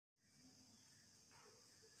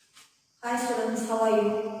Hi students, how are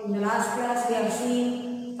you? In the last class we have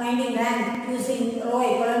seen finding rank using row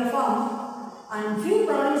echelon form and few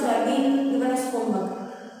problems have been given as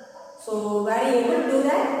homework. So were you able to do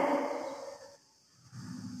that?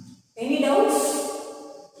 Any doubts?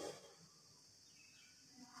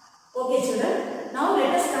 Okay children, now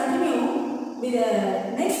let us continue with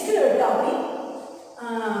the next topic.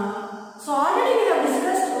 So already we have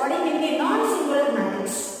discussed what it means a non-singular matrix.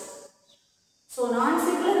 So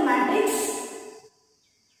non-singular matrix,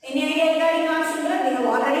 any idea regarding non-singular? We have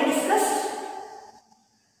already discussed.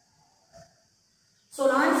 So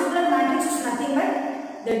non-singular matrix is nothing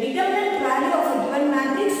but the determinant value of a given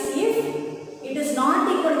matrix if it is not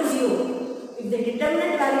equal to 0. If the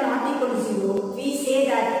determinant value not equal to 0, we say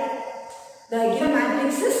that the given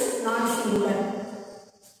matrix is non-singular.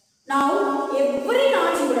 Now, every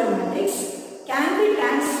non-singular matrix can be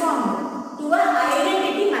transformed to an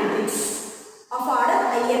identity matrix of order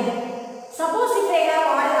in. Suppose if I have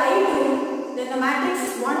order I2, then the matrix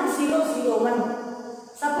is 1, 0, 0, 1.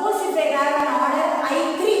 Suppose if I have an order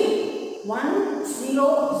I3, 1,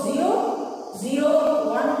 0, 0, 0,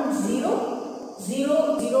 1, 0,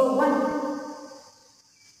 0, 0, 1.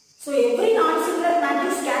 So every non-singular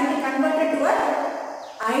matrix can be converted to an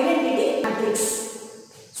identity matrix.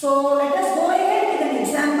 So let us go ahead with an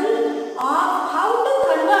example of how to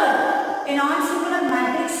convert a non-singular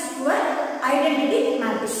matrix to an identity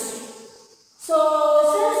matrix. So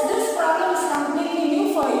since this problem is completely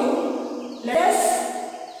new for you, let us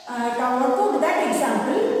work out that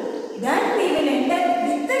example. Then we will enter,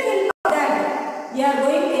 with the help of that, we are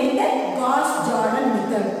going to enter Gauss-Jordan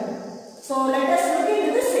method. So let us look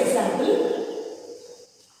into this example.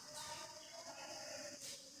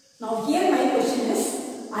 Now here my question is,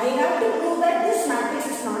 I have to prove that this matrix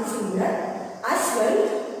is non-singular. As well,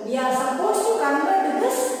 we are supposed to convert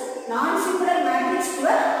this non-singular matrix to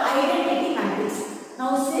an identity matrix.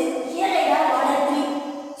 Now see, here I have order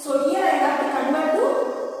 3. So here I have to convert to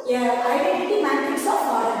an identity matrix of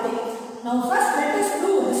order 3. Now first let us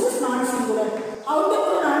prove this is non-singular. How to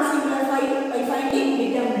prove non-singular? By finding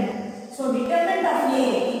determinant. So determinant of A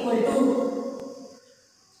equal to,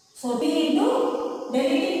 so B into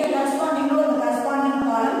deleting the corresponding row and the corresponding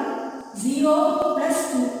column, 0 plus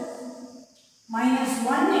 2 minus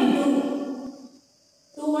 1 into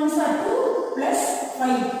 2 ones are 2 plus 5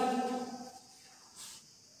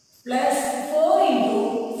 plus 4 into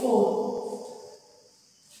 4.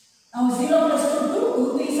 Now 0 plus 2,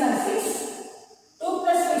 2 3s are 6, 2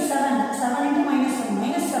 plus 5 7, 7 into minus 1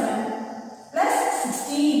 minus 7 plus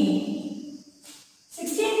 16.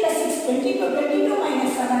 16 plus 6 22, 22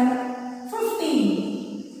 minus 7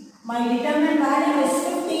 15. My determinant value is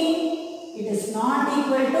 15. It is not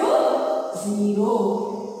equal to 0.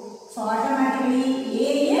 So automatically A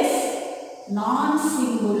is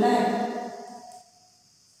non-singular.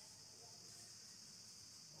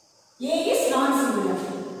 A is non-singular.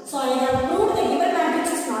 So I have proved the given matrix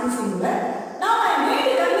is non-singular. Now I am going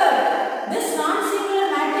to convert this non-singular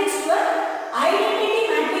matrix to an identity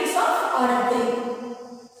matrix of order 3.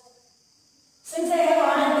 Since I have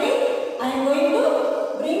order 3, I am going to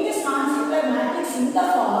bring this non-singular matrix in the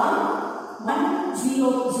form 1,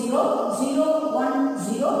 0, 0, 0, 1,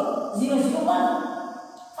 0, 0, 0, 1.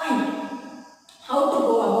 Fine. How to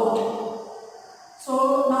go about? So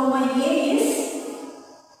now my A is,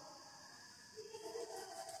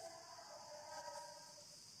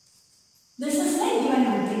 this is my given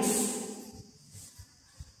matrix.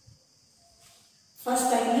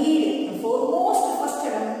 First I need the foremost first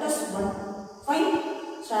element as 1. Fine.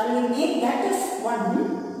 Shall we make that as 1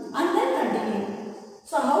 and then continue?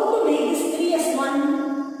 So how to make this 3 as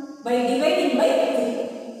 1? By dividing by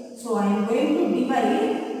 3. So I am going to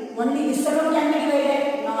divide, only this alone can be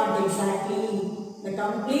divided? Not exactly. The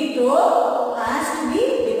complete row has to be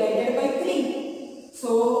divided by 3.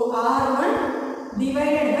 So R1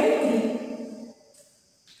 divided by 3.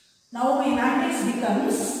 Now my matrix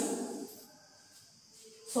becomes,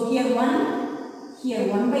 so here 1, here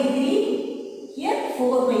 1 by 3, here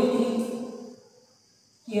 4 by 3.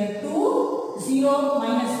 Here 2, 0,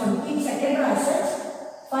 minus 1. In second row as such,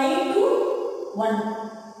 5 to 1.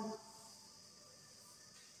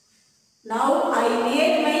 Now I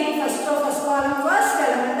made my first row first column first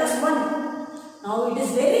element as 1. Now it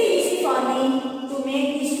is very easy for me to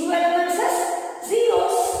make these two elements as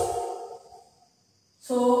zeros.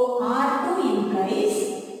 So R2 implies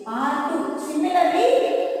R2. Similarly,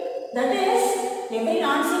 that is, every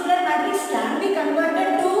non-singular matrix can be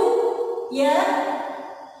converted to a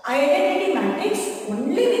identity matrix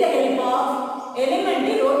only with the help of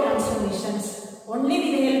elementary row transformations. Only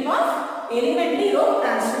with the help of elementary row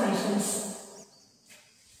transformations.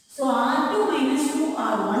 So R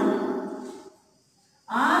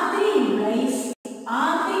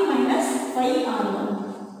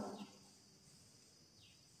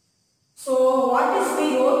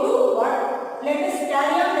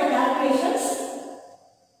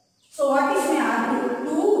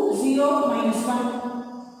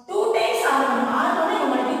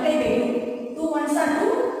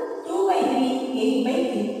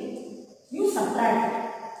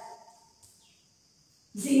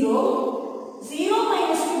 0. 0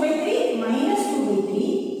 minus 2 by 3 minus 2 by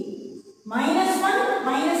 3 minus 1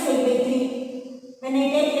 minus 8 by 3. When I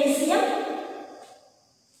take LCM,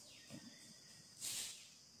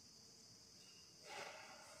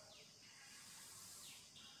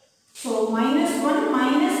 so minus 1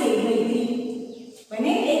 minus 8 by 3. When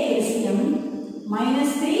I take LCM,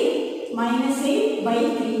 minus 3 minus 8 by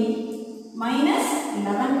 3 minus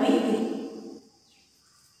 11 by 3.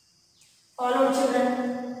 Follow children.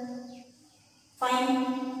 Fine.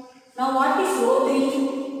 Now what is row 3?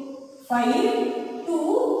 5,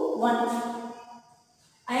 2, 1.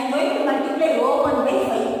 I am going to multiply row 1 by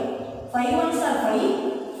 5. 5 ones are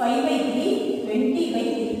 5. 5 by 3, 20 by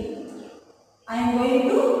 3. I am going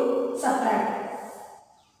to subtract.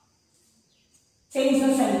 Change the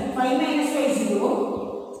sign. 5 minus 5 is 0.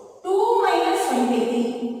 2 minus 5 by 3.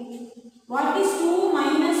 What is 2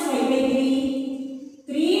 minus 5 by 3?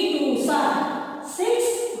 3 2s are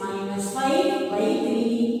 6 minus 5 by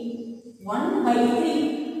 3. 1 by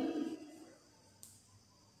 3.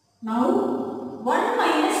 Now 1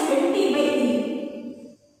 minus 20 by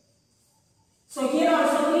 3. So here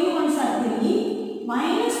also 3 ones are 3.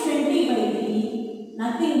 Minus 20 by 3.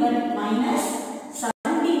 Nothing but minus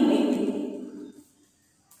 17 by 3.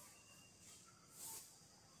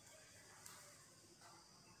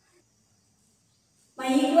 My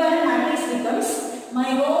equivalent matrix becomes, my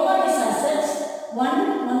row 1 is as such 1,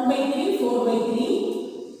 1 by 3, 4 by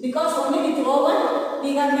 3. Because only with row 1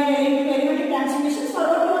 we can make derivative transformations for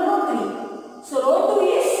row 2 and row 3. So row 2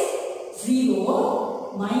 is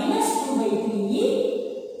 0 minus 2 by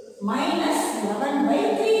 3 minus 11 by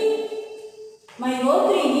 3. My row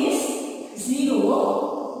 3 is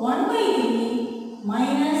 0, 1 by 3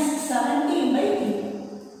 minus 17 by 3.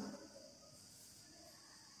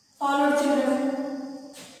 Follow children.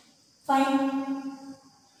 Fine.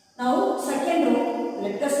 Now second row,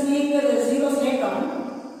 let us make the zeros later on.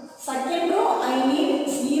 Second row I need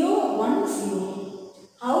 0, 1, 0.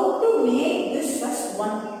 How to make this first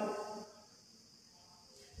 1?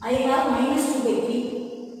 I have minus 2 by 3.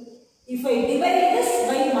 If I divide this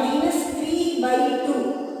by minus 3 by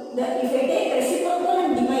 2, if I take reciprocal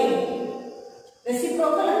and divide,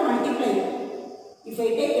 reciprocal and multiply. If I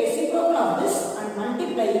take reciprocal of this and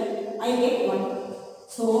multiply, I get 1.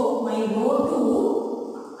 So my row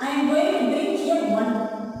 2, I am going to bring here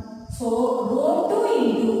 1. So row 2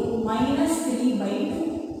 into minus 3 by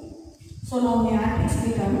 2. So now my matrix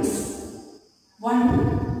becomes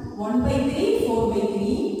 1, 1 by 3, 4 by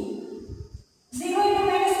 3. 0 into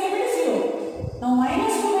minus 3 by 0. Now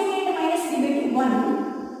minus 2 by 3 into minus 3 by 2,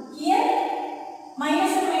 1. Here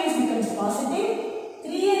minus and minus becomes positive.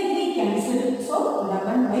 3 and 3 cancel. So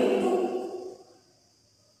 11 by 2.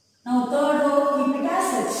 Now third row, keep it as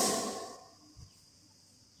such.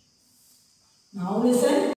 Now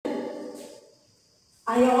listen.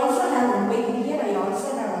 I also have 1 by 3 here. I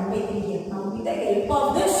also have 1 by 3 here. Now with the help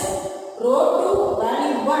of this row 2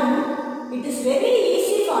 value 1, it is very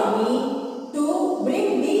easy for me to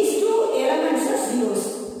bring these two elements as zeros.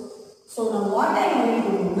 So now what I am going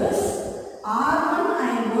to do is R1 I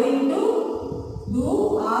am going to do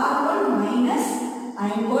R1 minus,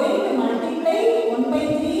 I am going to multiply 1 by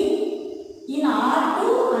 3 in R2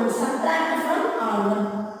 and subtract from R1.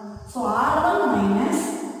 So R1 minus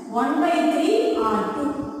 1 by 3 R2.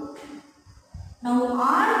 Now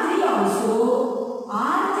R3 also,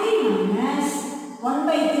 R3 minus 1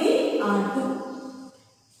 by 3 R2.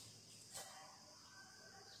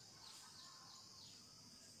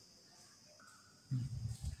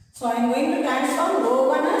 So I am going to transform row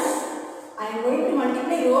 1 as, I am going to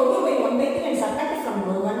multiply row 2 by 1 by 3 and subtract from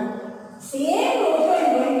row 1. Same row 2 I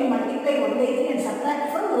am going to multiply 1 by 3 and subtract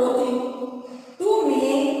from row 3 to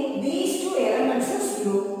make these two elements as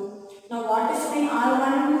 0. Now what is my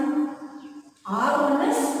R1? R1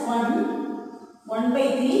 is 1, 1 by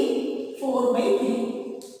 3, 4 by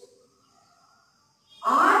 3.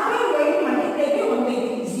 R2 I am going to multiply by 1 by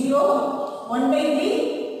 3, 0, 1 by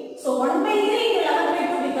 3. So 1 by 3 into 11 by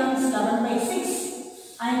 2 becomes 11 by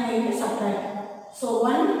 6. I am going to subtract. So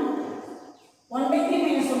 1 by 3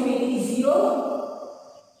 minus 1 by 3 is 0.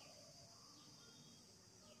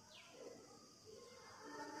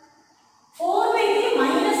 4 by 3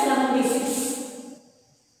 minus 11 by 6.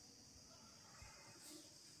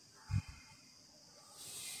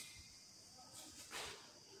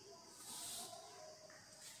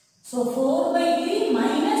 So 4 by 3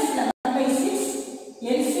 minus 11 by 6.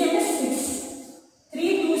 LCM is 6.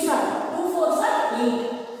 3 2s are, 2 4s are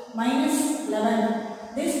 8. Minus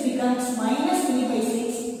 11. This becomes minus 3 by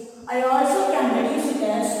 6. I also can reduce it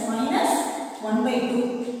as minus 1 by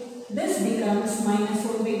 2. This becomes minus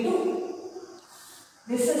 1 by 2.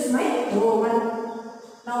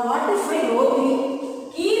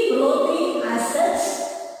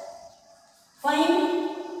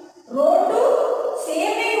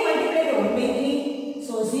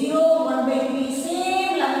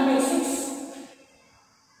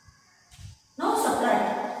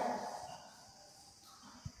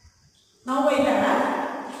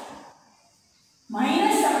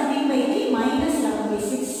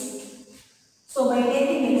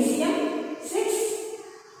 LCM 6.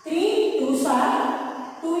 3 2s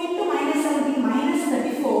are 2 into minus 17 minus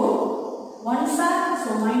 34. 1s are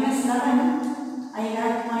so minus 11. I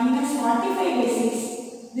have minus 45 by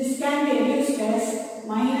 6. This can be reduced as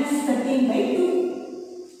minus 13 by 2.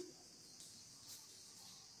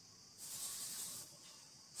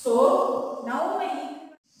 So now my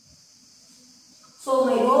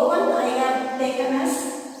row 1 I have taken as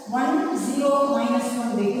 1 0 minus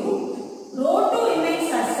 1 by 2. Row 2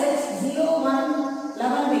 remains as such 0 1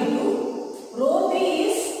 11 by 2. Row 3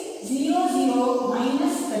 is 0 0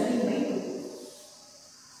 minus 13 by 2.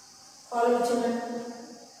 Follow children.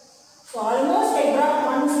 So almost I brought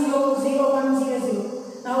 1 0 0 1 0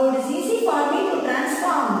 0. Now it is easy for me to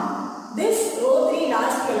transform this row 3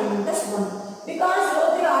 last element as 1. Because row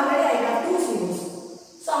 3 already I have 2 zeros.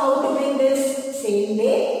 So how to bring this? Same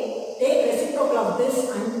way, take reciprocal of this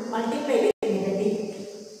and multiply with negative.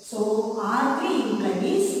 So R3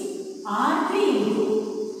 implies R3 into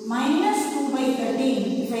minus 2 by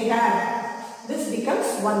 13. If I have, this becomes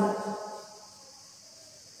 1.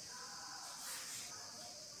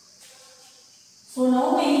 So now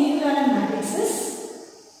my equivalent matrix is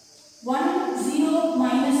 1 0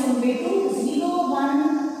 minus 1 by 2 0 1.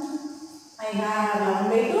 I have 11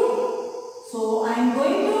 by 2. So I am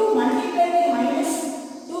going to multiply by minus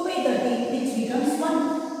 2 by 13, which becomes 1.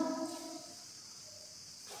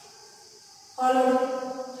 Follow.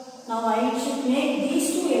 Now I should make these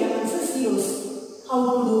two elements as zeros. How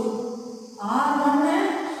to do? R1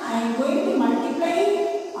 I am going to multiply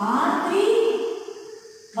R3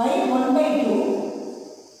 by 1 by 2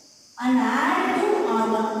 and add to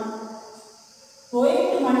R1. Going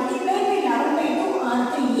to multiply by 11 by 2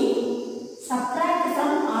 R3, subtract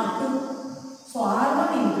from R2. So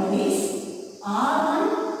R1 implies R1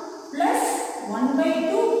 plus 1 by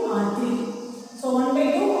 2 R3. So 1 by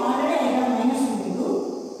 2 already I have minus 1 by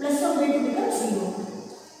 2 plus 1 by 2 becomes 0.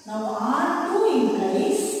 Now R2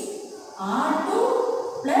 implies R2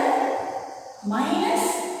 plus minus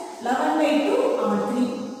 11 by 2 R3.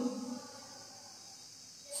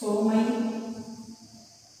 So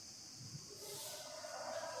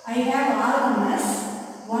I have R1 as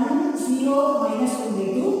 1 0 minus 1 by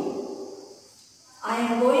 2. I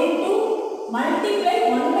am going to multiply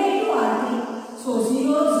 1 by 2 R3. So 0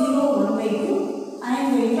 0 1 by 2. I am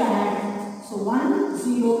going to add. So 1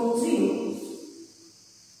 0 0.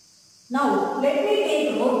 Now let me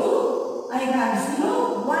take row 2. I have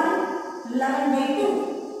 0 1 11 by 2.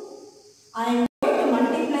 I am going to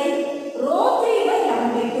multiply row 3 by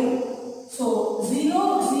 11 by 2. So 0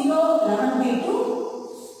 0 11 by 2.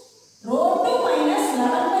 Row 2 minus 11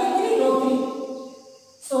 by 3 row 3.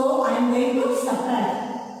 So I am going to subtract.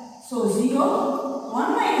 So 0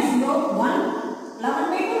 1 minus 0 1. 11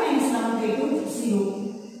 by 2 minus 11 by 2 0.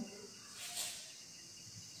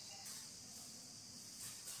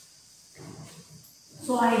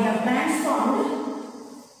 So I have transformed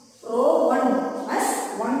row 1 as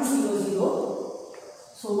 1 0 0.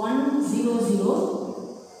 So 1 0 0.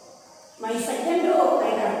 My second row I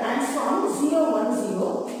have transformed 0 1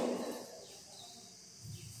 0.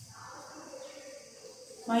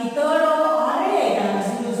 My third row already I have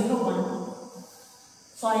 0 0 1.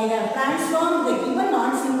 So I have transformed the given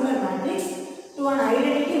non-singular matrix to an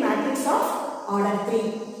identity matrix of order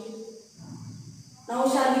 3. Now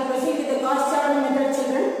shall we proceed with the Gauss-Jordan method,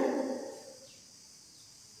 children?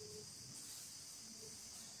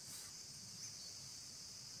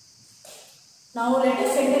 Now let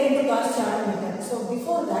us enter into Gauss-Jordan method. So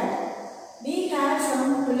before that, we have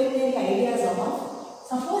some preliminary ideas of,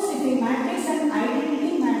 suppose if a matrix and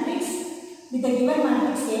identity matrix with a given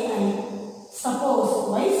matrix AI, suppose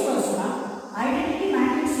vice versa, identity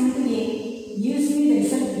matrix into A gives me the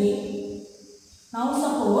result A. Now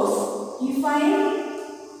suppose if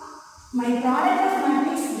my product of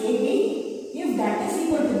matrix AB, if that is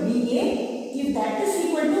equal to BA, if that is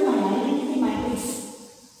equal to my identity matrix,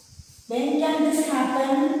 when can this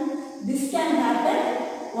happen? This can happen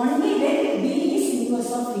only when B is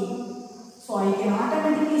inverse of A. So I can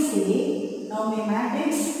automatically say, now my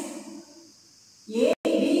matrix A B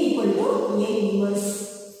equal to A inverse.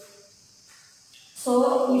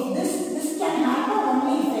 So if this can happen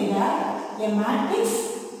only if I have a matrix,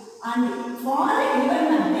 and for a given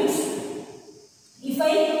matrix, if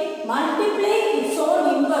I multiply its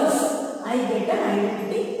own inverse, I get an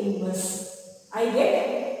identity inverse. I get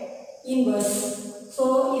inverse. So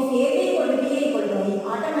if AB equal to BA equal to I,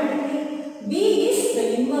 automatically B is the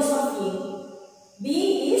inverse of A. B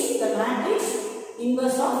is the matrix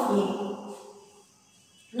inverse of A.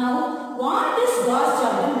 Now what is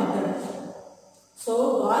Gauss-Jordan method? So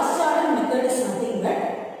Gauss-Jordan method is nothing but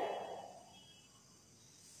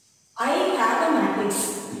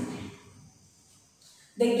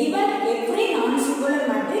the given every non-singular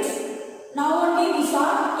matrix now only we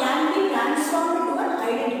saw can be transformed to an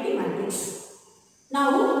identity matrix. Now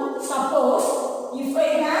suppose if I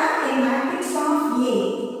have a matrix of A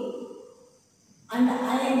and I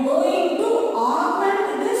am going to augment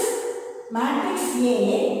this matrix A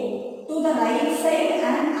to the right side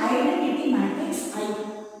and identity matrix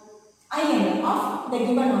IN of the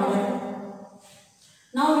given order.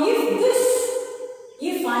 Now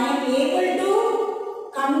if I am able to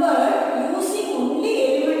convert using only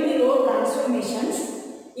elementary row transformations,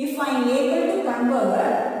 if I am able to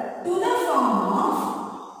convert to the form of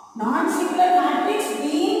non-singular matrix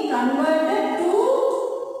being converted to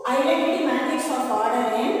identity matrix of order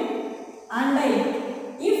n, and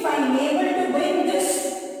if I am able to bring this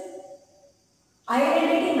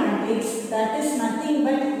identity matrix, that is nothing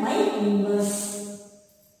but my inverse.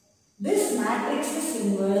 This matrix is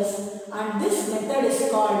inverse and this method is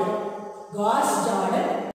called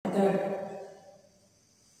Gauss-Jordan method.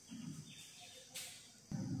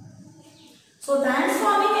 So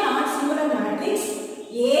transforming a non-singular matrix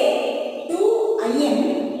A to IN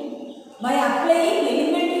by applying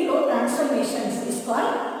elementary row transformations is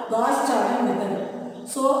called Gauss-Jordan method.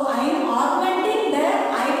 So I am augmenting the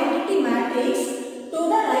identity matrix to the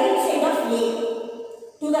right side of A,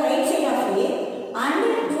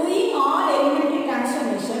 and doing all elementary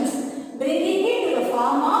transformations, bringing it to the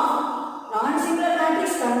form of non-singular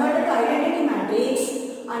matrix converted to identity matrix,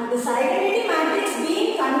 and this identity matrix being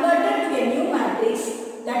converted to a new matrix,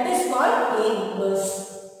 that is called A inverse.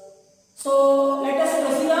 So let us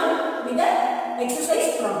proceed on with the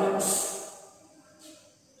exercise problems.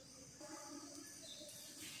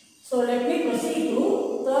 So let me proceed to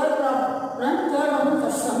third problem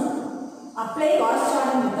first sum. Apply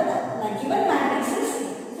Gauss-Jordan method. The given matrix is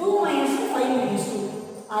 2 minus 2, 5 minus 2.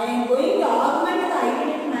 I am going to augment the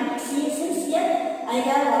identity matrix here. Since here I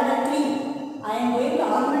have order 3, I am going to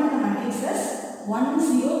augment the matrix as 1,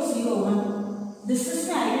 0, 0, 1. This is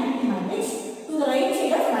the identity matrix to the right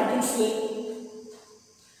side of matrix A.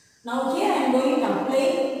 Now here I am going to apply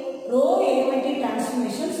row elementary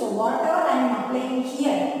transformation. So whatever I am applying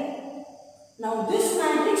here, now this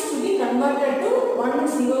matrix to be converted to 1,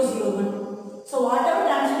 0, 0, 1. So whatever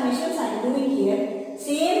transformations I am doing here,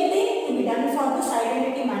 same thing to be done for this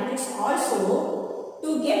identity matrix also to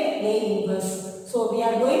get A inverse. So we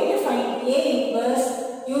are going to find A inverse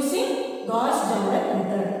using Gauss-Jordan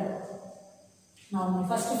method. Now my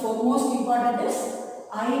first foremost important is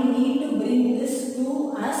I need to bring this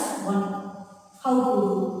 2 as 1. How to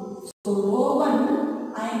do? So row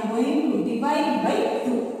 1 I am going to divide by 2.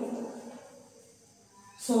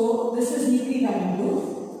 So this is equivalent to,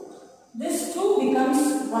 this 2 becomes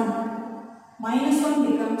 1, minus 1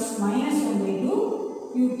 becomes minus 1 by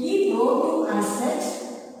 2. You keep row 2 as such,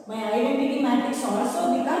 my identity matrix also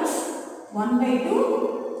becomes 1 by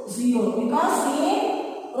 2, 0. Because same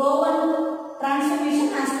row 1 transformation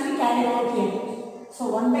has to be carried out here. So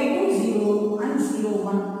 1 by 2, 0 and 0,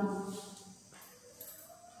 1.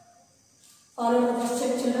 Follow the first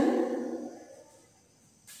step, children.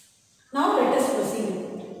 Now let us proceed.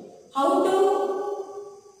 How to,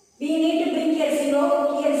 we need to bring here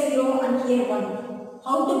 0 and here 1.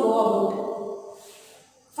 How to go about?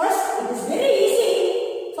 First, it is very easy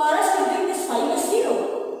for us to bring this 5 as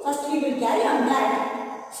 0. First we will carry on that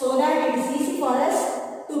so that it is easy for us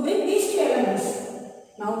to bring these two elements.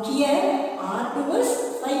 Now here R2 is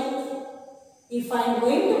 5. If I am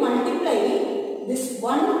going to multiply this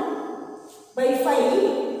 1 by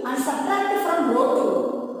 5 and subtract from row 2,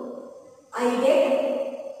 I get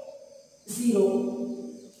 0.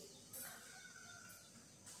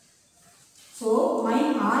 So my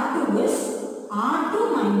R2 is R2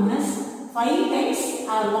 minus 5 times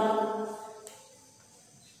R1.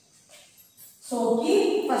 So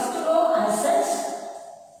keep first row as such.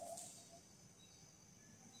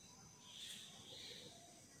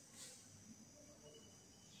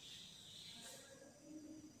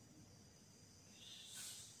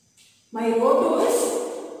 My row 2 is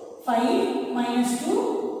 5 minus 2.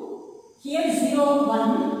 Here 0, 1.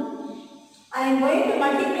 I am going to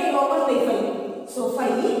multiply row 1 by 5. So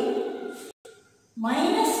 5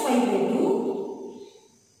 minus 5 by 2.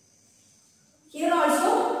 Here also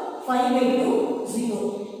 5 by 2,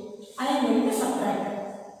 0. I am going to subtract.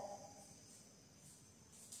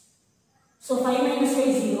 So 5 minus 5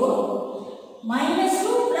 is 0. Minus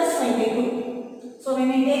 2 plus 5 by 2. So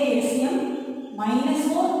when I take LCM, minus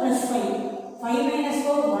 4 plus 5. 5 minus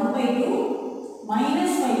 4, 1 by 2.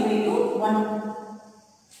 Minus 5 by 2, 1.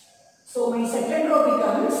 So my second row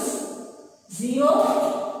becomes 0.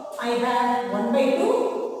 I have 1 by 2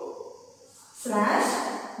 slash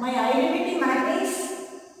my identity matrix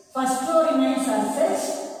First row remains as such.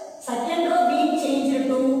 Second row being changed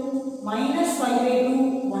to minus 5 by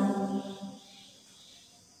 2, 1.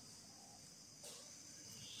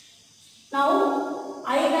 Now,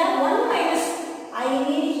 I have 1 minus, I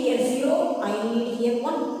need here 0, I need here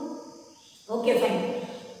 1. Okay, fine.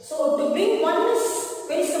 So, to bring 1 is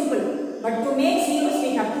very simple, but to make zeros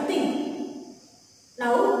we have to think.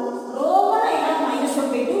 Now, row 1 I have minus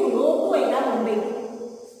 1 by 2, row 2 I have 1 by 2.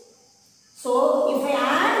 So, if I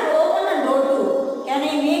add row 1 and row 2, can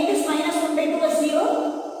I make this minus 1 by 2 as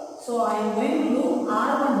 0? So, I am going to do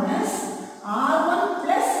R1 as R1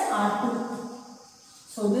 plus R2.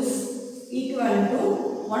 So, this equivalent to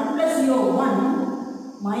 1 plus 0,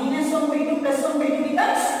 1, minus 1 by 2 plus 1 by 2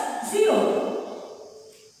 becomes 0.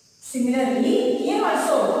 Similarly, here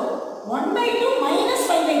also 1 by 2 minus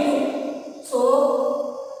 5 by 2. So,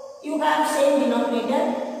 you have same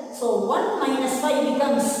denominator. So, 1 minus 5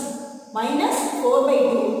 becomes minus 4 by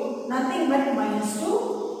 2. Nothing but minus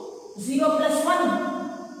 2. 0 plus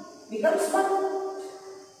 1 becomes 1.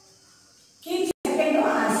 Keep second row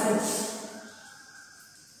as such.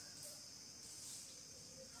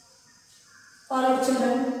 Follow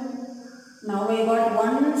children. Now I got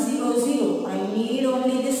 1, 0, 0. I need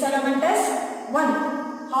only this element as 1.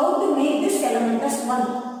 How to make this element as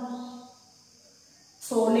 1?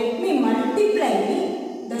 So let me multiply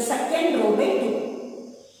the second row by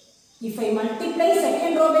 2. If I multiply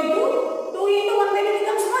second row by 2, 2 into 1 by 2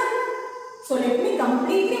 becomes 1. So let me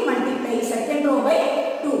completely multiply second row by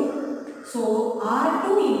 2. So R2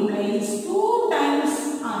 implies 2 times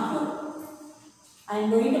R2. I am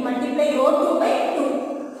going to multiply row 2 by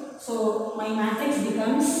 2. So my matrix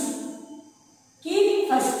becomes, keep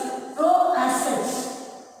first row as such.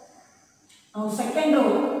 Now second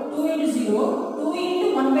row, 2 into 0, 2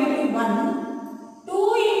 into 1 by 2, 1.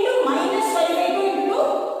 2 into minus 5 by 2 into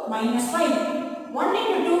minus 5. 1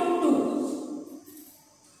 into 2, 2.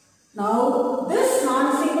 Now this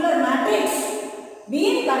non-singular matrix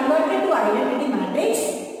being converted to identity matrix,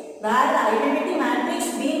 where the identity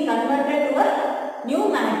matrix being converted to a new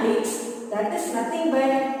matrix, that is nothing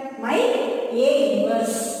but my A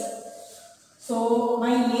inverse. So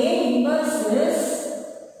my A inverse is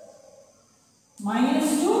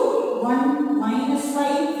minus 2, 1, minus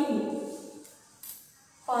 5, 2.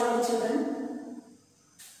 Follow children.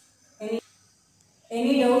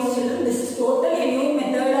 Any doubts children? This is totally a new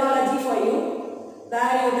methodology for you,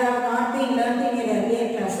 where you have not been learned in your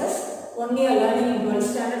earlier classes. Only a learning in 12th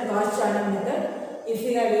standard gauss channel method. If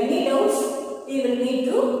you have any doubts, we will meet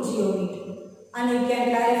through GeoMeet. And you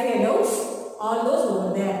can clarify doubts, all those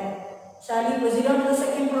over there. Shall we proceed on to the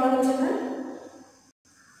second problem, children?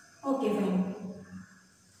 Okay, fine.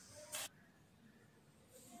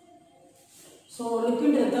 So, look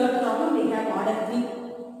into the third problem. We have order 3.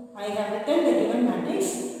 I have written the given matrix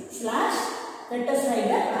slash, let us write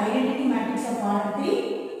the identity matrix of order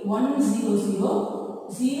 3, 1, 0, 0,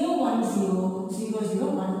 0, 1, 0, 0, 0,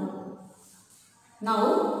 1.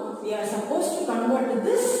 Now, we are supposed to convert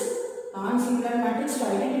this non-singular matrix to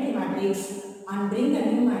identity matrix and bring the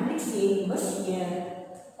new matrix A inverse here.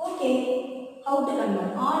 Okay, how to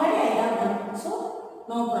convert? Already I have one, so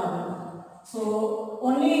no problem. So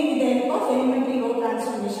only with the help of elementary row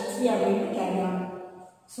transformations we are going to carry on.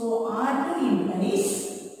 So R2 implies,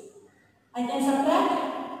 I can subtract,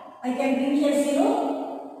 I can bring here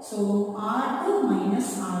 0. So R2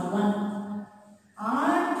 minus R1.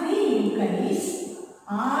 R3 implies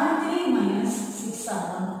R3 minus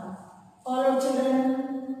 6R1. Follow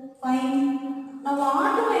children. Fine. Now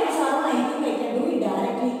R2 minus R1 I think I can do it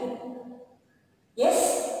directly. Yes?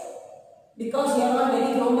 Because you are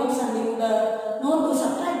very grown ups and you know to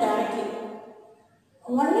subtract directly.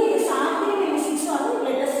 Only this R3 minus 6R1,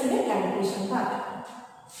 let us see the calculation part.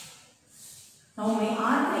 Now my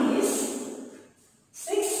R3 is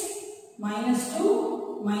 6 minus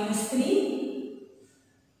 2 minus 3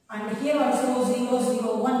 and here also 0,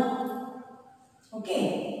 0, 1.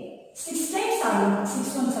 Okay. 6 times R1,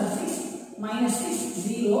 6 ones are 6, minus 6,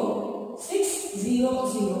 0, 6,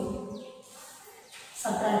 0, 0.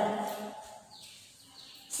 Subtract.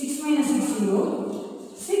 6 minus 6,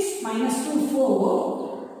 0, 6 minus 2,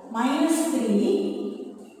 4, minus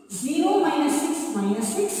 3, 0 minus 6, minus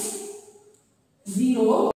 6,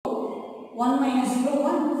 0, 1 minus 0,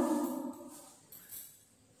 1.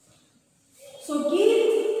 So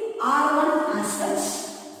keep R1 as such.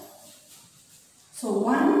 So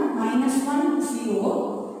 1 minus 1,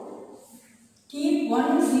 0, keep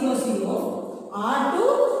 1, 0, 0, R2,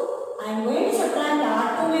 I am going to subtract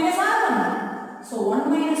R2 minus R1. So 1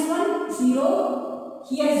 minus 1, 0,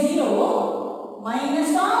 here 0, minus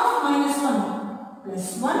of minus 1,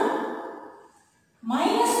 plus 1,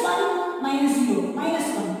 minus 1 minus 0, minus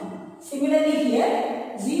 1. Similarly here,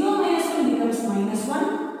 0 minus 1 becomes minus 1.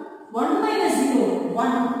 1 minus 0,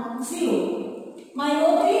 1, 0. My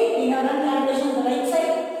row 3, we have done calculation on the right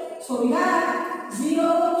side. So we have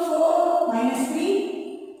 0, 4, minus 3,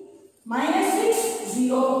 minus 6,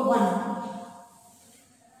 0, 1.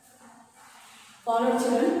 Follow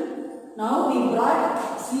children. Now we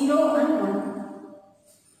brought 0 and 1.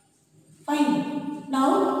 Fine.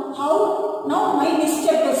 Now my next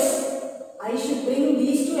step is I should bring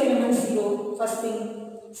these two elements 0. First thing.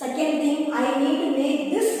 Second thing, I need to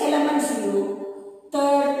make this element 0.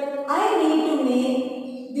 Third, I need to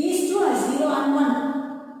make these two as 0 and 1.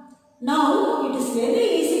 Now it is very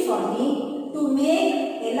easy for me to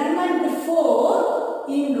make element 4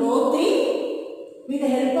 in row 3 with the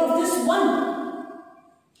help of this 1.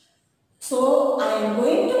 So I am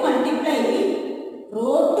going to multiply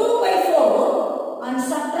row 2 by 4 and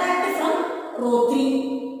subtract from row 3.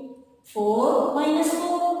 4 minus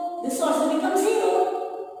 4, this also becomes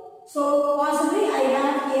 0. So possibly I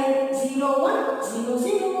have here 0, 1, 0,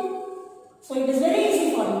 0. So it is very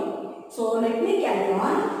easy for me. So let me carry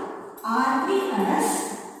on. R3 as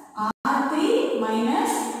R3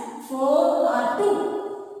 minus 4R2.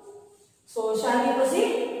 So shall we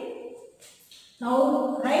proceed?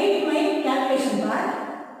 Now write my calculation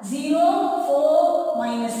part. 0, 4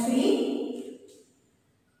 minus 3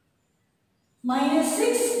 minus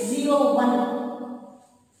 6, 0, 1.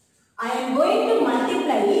 I am going to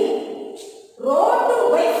multiply row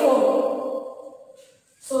 2 by 4.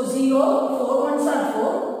 So 0, 4 ones are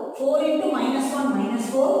 4. 4 into minus 1, minus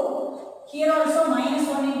 4. Here also minus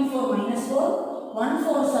 1 into 4, minus 4. 1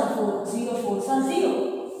 4s are 4, 0 4s are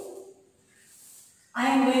 0. I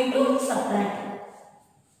am going to subtract.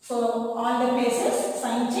 So all the places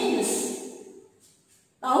sign changes.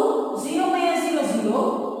 Now 0 minus 0,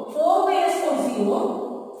 0. 4 minus 4,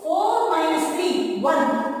 0. 4 minus 3,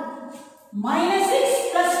 1. Minus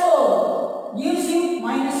 6 plus 4 gives you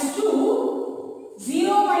minus 2.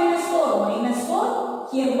 0 minus 4, minus 4.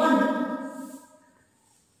 Here 1.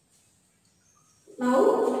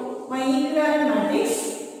 Now my equivalent matrix,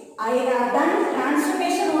 I have done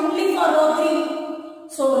transformation only for row 3.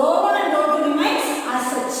 So row 1 and row 2 remains as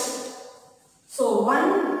such. So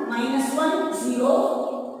 1 minus 1, 0.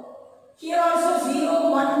 Here also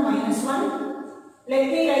 0, 1, minus 1. Let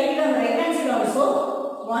me write it on the right hand side also.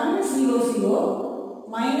 1, 0, 0.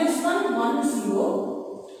 Minus 1, 1,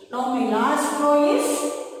 0. Now my last row is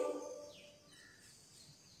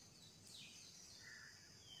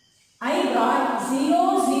I got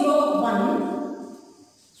 0, 0, 1.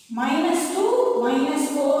 Minus 2, minus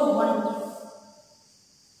 4, 1.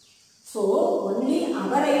 So only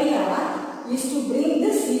our idea is to bring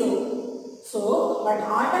this 0. So, but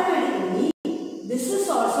automatically this is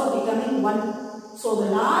also becoming 1. So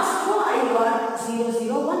the last row I got 0,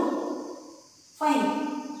 0, 1. Fine.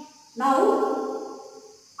 Now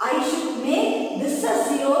I should make this as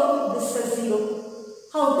 0, this as 0.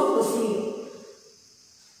 How to proceed?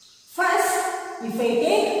 First, if I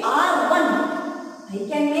take R1, I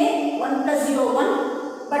can make 1 plus 0,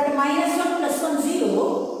 1. But minus 1 plus 1,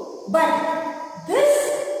 0. But this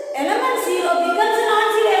element 0 becomes a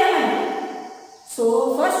non-zero element.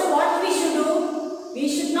 So first what we should do? We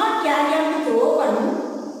should not carry on with row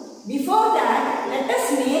 1. Before that, let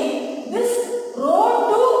us make this row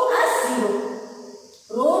 2 as 0.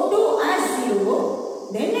 Row 2 as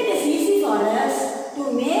 0. Then it is easy for us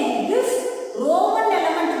to make this row 1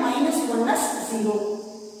 element minus 1 as 0.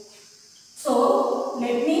 So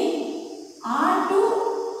let me R2,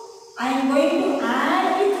 I am going to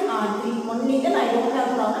add with R3. Only then I don't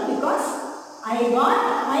have problem because I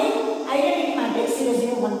got my identity matrix 0,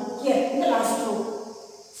 0, 1 here in the last row.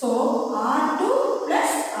 So R2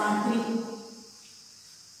 plus R3.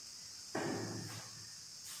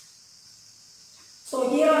 So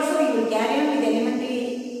here also we will carry on with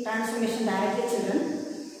elementary transformation directly, children.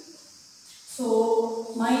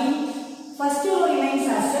 So my first row remains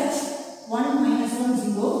as such. 1 minus 1,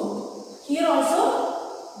 0. Here also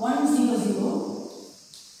 1, 0, 0.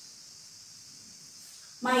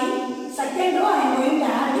 My second row I am going to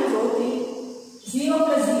add with row 3. 0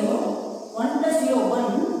 plus 0. 1 plus 0,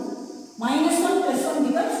 1. Minus 1 plus 1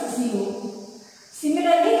 becomes 0.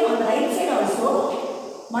 Similarly on the right side also.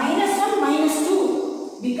 Minus 1 minus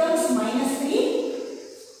 2 becomes minus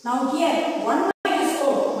 3. Now here 1 minus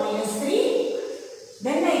 4 minus 3.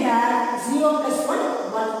 Then I have 0 plus 1,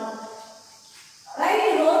 1.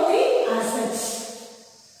 Write row 3 as such.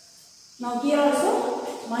 Now here also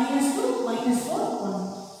minus 2, minus 4,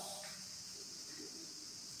 1.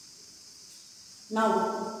 Now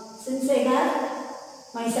since I have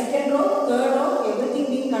My second row, third row, everything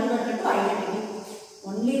being converted to identity.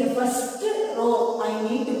 Only the first row I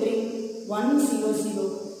need to bring 1, 0,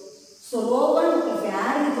 0. So row 1, if I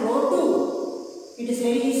add with row 2, it is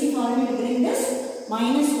very easy for me to bring this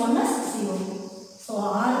minus 1 as 0. So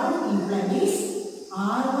R1 implies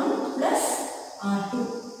R1 plus R2.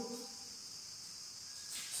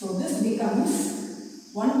 So this becomes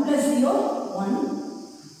 1 plus 0,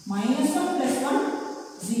 1, minus 1 plus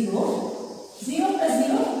 1, 0, 0 plus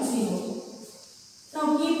 0, 0.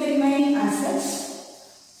 Now keep the remaining as such.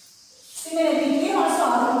 Similarly, here also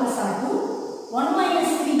R1 plus R2, 1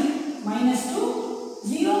 minus 3, minus 2,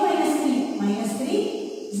 0 minus 3, minus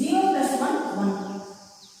 3, 0 plus 1, 1.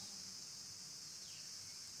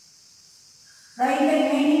 Write the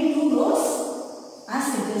remaining 2 rows as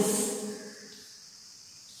it is.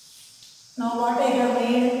 Now what I have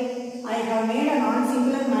made? I have made a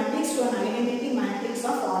non-singular matrix to an identity matrix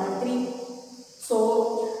of order 3. So,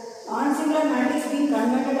 non-singular matrix being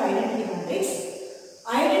converted to identity matrix.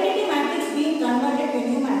 Identity matrix being converted to a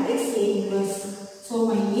new matrix A inverse. So,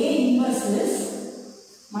 my A inverse is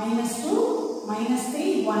minus 2, minus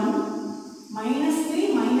 3, 1, minus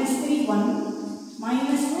 3, minus 3, 1,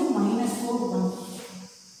 minus 2, minus 4, 1.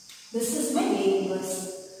 This is my A inverse.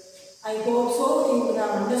 I hope so you would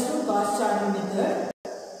have understood Gauss charting method.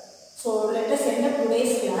 So let us end up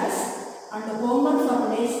today's class, and the homework for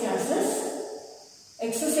today's class is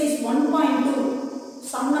exercise 1.2,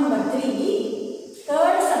 sum number 3,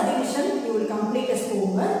 third subdivision you will complete as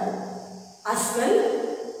homework. As well,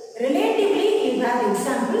 relatively you have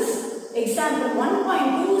examples, example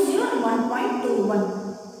 1.20 and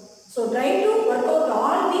 1.21. So try to work out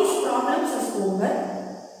all these problems as homework.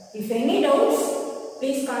 If any doubts,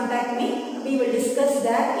 please contact me. We will discuss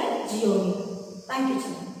that in GOV. Thank you,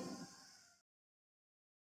 children.